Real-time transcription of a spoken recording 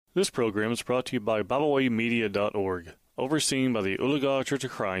This program is brought to you by BibleWayMedia.org, overseen by the Oologah Church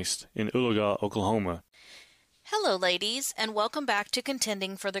of Christ in Oologah, Oklahoma. Hello, ladies, and welcome back to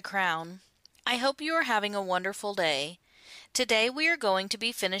Contending for the Crown. I hope you are having a wonderful day. Today we are going to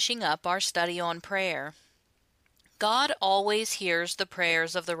be finishing up our study on prayer. God always hears the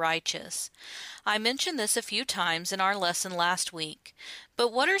prayers of the righteous. I mentioned this a few times in our lesson last week,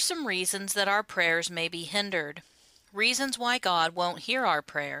 but what are some reasons that our prayers may be hindered? Reasons why God won't hear our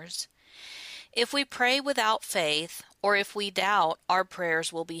prayers. If we pray without faith, or if we doubt, our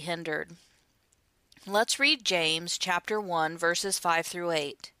prayers will be hindered. Let's read James chapter 1, verses 5 through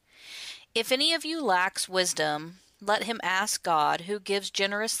 8. If any of you lacks wisdom, let him ask God, who gives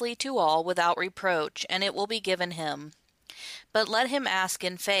generously to all without reproach, and it will be given him. But let him ask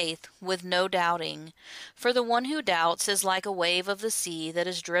in faith, with no doubting. For the one who doubts is like a wave of the sea that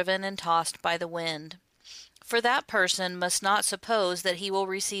is driven and tossed by the wind. For that person must not suppose that he will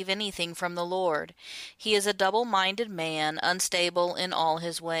receive anything from the Lord. He is a double-minded man, unstable in all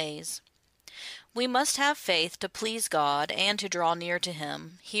his ways. We must have faith to please God and to draw near to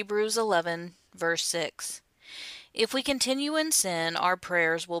him. Hebrews 11, verse 6. If we continue in sin, our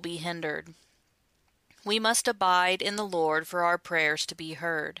prayers will be hindered. We must abide in the Lord for our prayers to be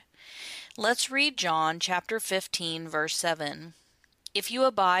heard. Let's read John chapter 15, verse 7. If you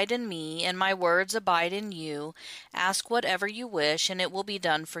abide in me, and my words abide in you, ask whatever you wish, and it will be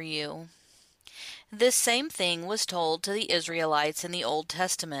done for you. This same thing was told to the Israelites in the Old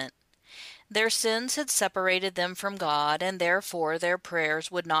Testament. Their sins had separated them from God, and therefore their prayers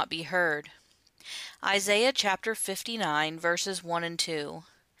would not be heard. Isaiah chapter 59, verses 1 and 2.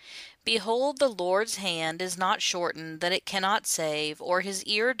 Behold, the Lord's hand is not shortened that it cannot save, or his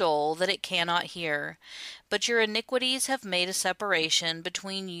ear dull that it cannot hear. But your iniquities have made a separation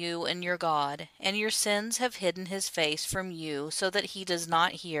between you and your God, and your sins have hidden his face from you, so that he does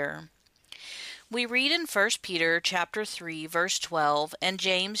not hear. We read in 1 Peter chapter 3, verse 12, and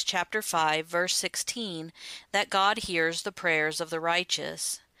James chapter 5, verse 16, that God hears the prayers of the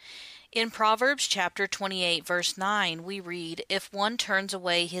righteous. In Proverbs chapter 28, verse 9, we read, if one turns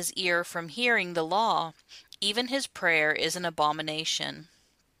away his ear from hearing the law, even his prayer is an abomination.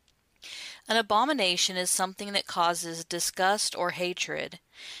 An abomination is something that causes disgust or hatred.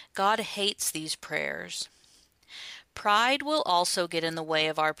 God hates these prayers. Pride will also get in the way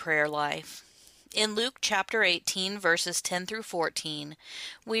of our prayer life. In Luke chapter 18, verses 10 through 14,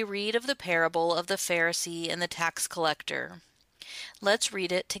 we read of the parable of the Pharisee and the tax collector. Let's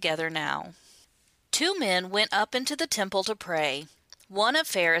read it together now. 2 men went up into the temple to pray, one a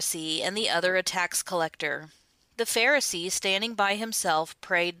Pharisee and the other a tax collector. The Pharisee, standing by himself,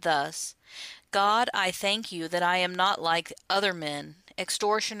 prayed thus, God, I thank you that I am not like other men,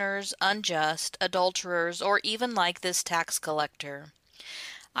 extortioners, unjust, adulterers, or even like this tax collector.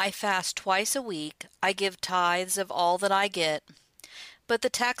 I fast twice a week, I give tithes of all that I get. But the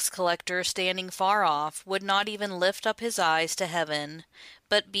tax collector, standing far off, would not even lift up his eyes to heaven,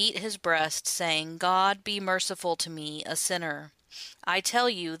 but beat his breast, saying, God, be merciful to me, a sinner. I tell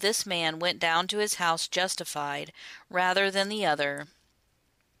you, this man went down to his house justified, rather than the other.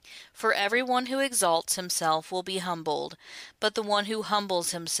 For everyone who exalts himself will be humbled, but the one who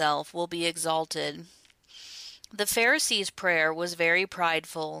humbles himself will be exalted. The Pharisee's prayer was very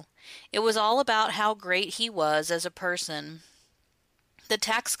prideful. It was all about how great he was as a person. The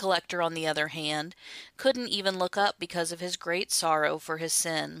tax collector, on the other hand, couldn't even look up because of his great sorrow for his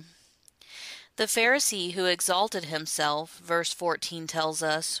sin. The Pharisee who exalted himself, verse 14 tells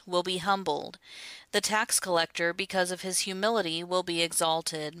us, will be humbled. The tax collector, because of his humility, will be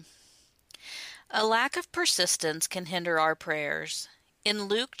exalted. A lack of persistence can hinder our prayers. In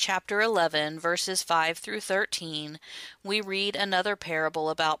Luke chapter 11, verses 5 through 13, we read another parable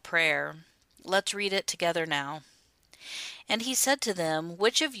about prayer. Let's read it together now. And he said to them,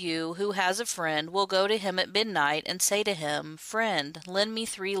 which of you who has a friend will go to him at midnight and say to him, Friend, lend me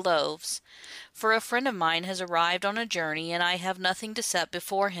 3 loaves, for a friend of mine has arrived on a journey, and I have nothing to set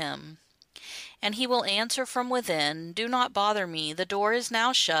before him. And he will answer from within, Do not bother me, the door is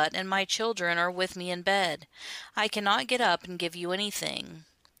now shut, and my children are with me in bed. I cannot get up and give you anything.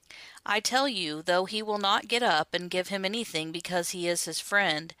 I tell you, though he will not get up and give him anything because he is his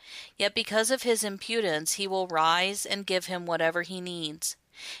friend, yet because of his impudence he will rise and give him whatever he needs.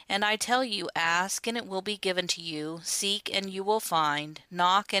 And I tell you, ask, and it will be given to you, seek, and you will find,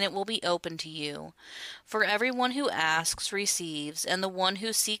 knock, and it will be opened to you. For everyone who asks receives, and the one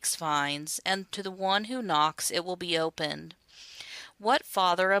who seeks finds, and to the one who knocks it will be opened. What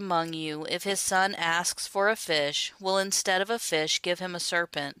father among you, if his son asks for a fish, will instead of a fish give him a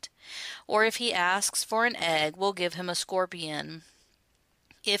serpent? Or if he asks for an egg, will give him a scorpion?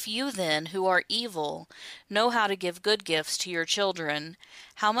 If you then, who are evil, know how to give good gifts to your children,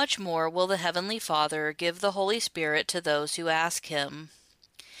 how much more will the Heavenly Father give the Holy Spirit to those who ask Him?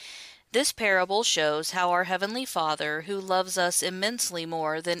 This parable shows how our Heavenly Father, who loves us immensely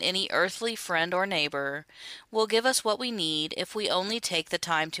more than any earthly friend or neighbor, will give us what we need if we only take the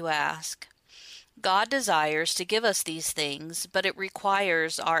time to ask. God desires to give us these things, but it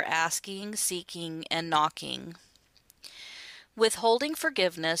requires our asking, seeking, and knocking. Withholding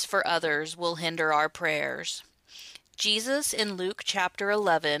forgiveness for others will hinder our prayers. Jesus in Luke chapter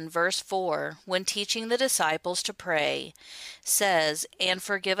 11, verse 4, when teaching the disciples to pray, says, "And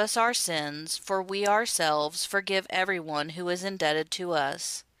forgive us our sins, for we ourselves forgive everyone who is indebted to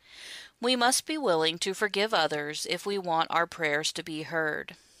us." We must be willing to forgive others if we want our prayers to be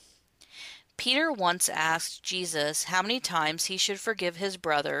heard. Peter once asked Jesus how many times he should forgive his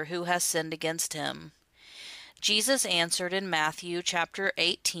brother who has sinned against him. Jesus answered in Matthew chapter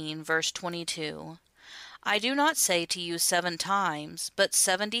 18, verse 22, "I do not say to you 7 times, but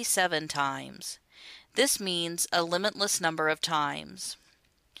 77 times. This means a limitless number of times.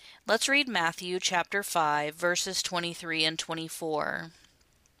 Let's read Matthew chapter 5, verses 23 and 24.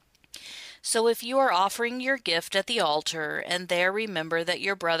 So if you are offering your gift at the altar, and there remember that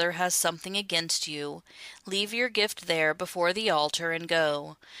your brother has something against you, leave your gift there before the altar and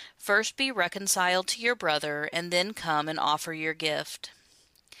go. First be reconciled to your brother, and then come and offer your gift.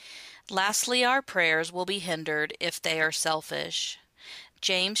 Lastly, our prayers will be hindered if they are selfish.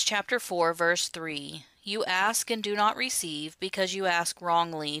 James chapter 4, verse 3. You ask and do not receive because you ask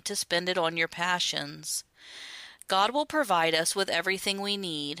wrongly to spend it on your passions. God will provide us with everything we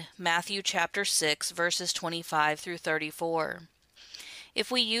need. Matthew chapter 6, verses 25 through 34.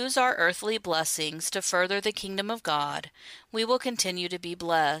 If we use our earthly blessings to further the kingdom of God, we will continue to be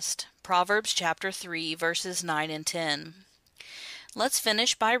blessed. Proverbs chapter 3, verses 9 and 10. Let's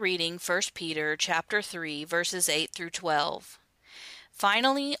finish by reading 1 Peter chapter 3, verses 8 through 12.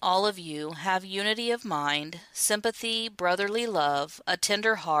 Finally, all of you have unity of mind, sympathy, brotherly love, a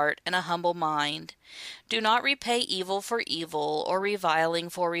tender heart, and a humble mind. Do not repay evil for evil or reviling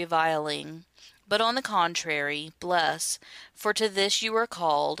for reviling, but on the contrary, bless, for to this you are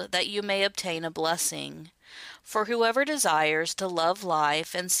called, that you may obtain a blessing. For whoever desires to love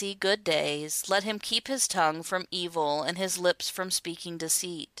life and see good days, let him keep his tongue from evil and his lips from speaking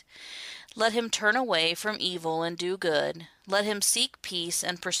deceit. Let him turn away from evil and do good. Let him seek peace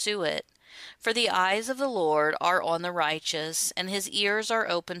and pursue it. For the eyes of the Lord are on the righteous, and his ears are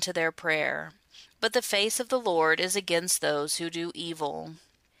open to their prayer. But the face of the Lord is against those who do evil.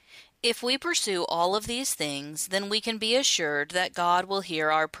 If we pursue all of these things, then we can be assured that God will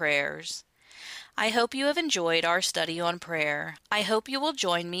hear our prayers. I hope you have enjoyed our study on prayer. I hope you will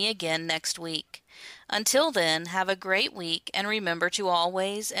join me again next week. Until then, have a great week, and remember to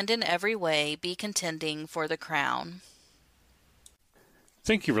always and in every way be contending for the crown.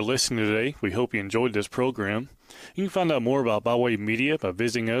 Thank you for listening today. We hope you enjoyed this program. You can find out more about Byway Media by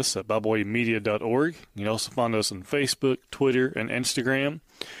visiting us at bywaymedia.org. You can also find us on Facebook, Twitter, and Instagram.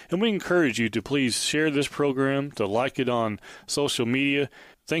 And we encourage you to please share this program, to like it on social media.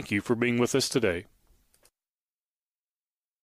 Thank you for being with us today.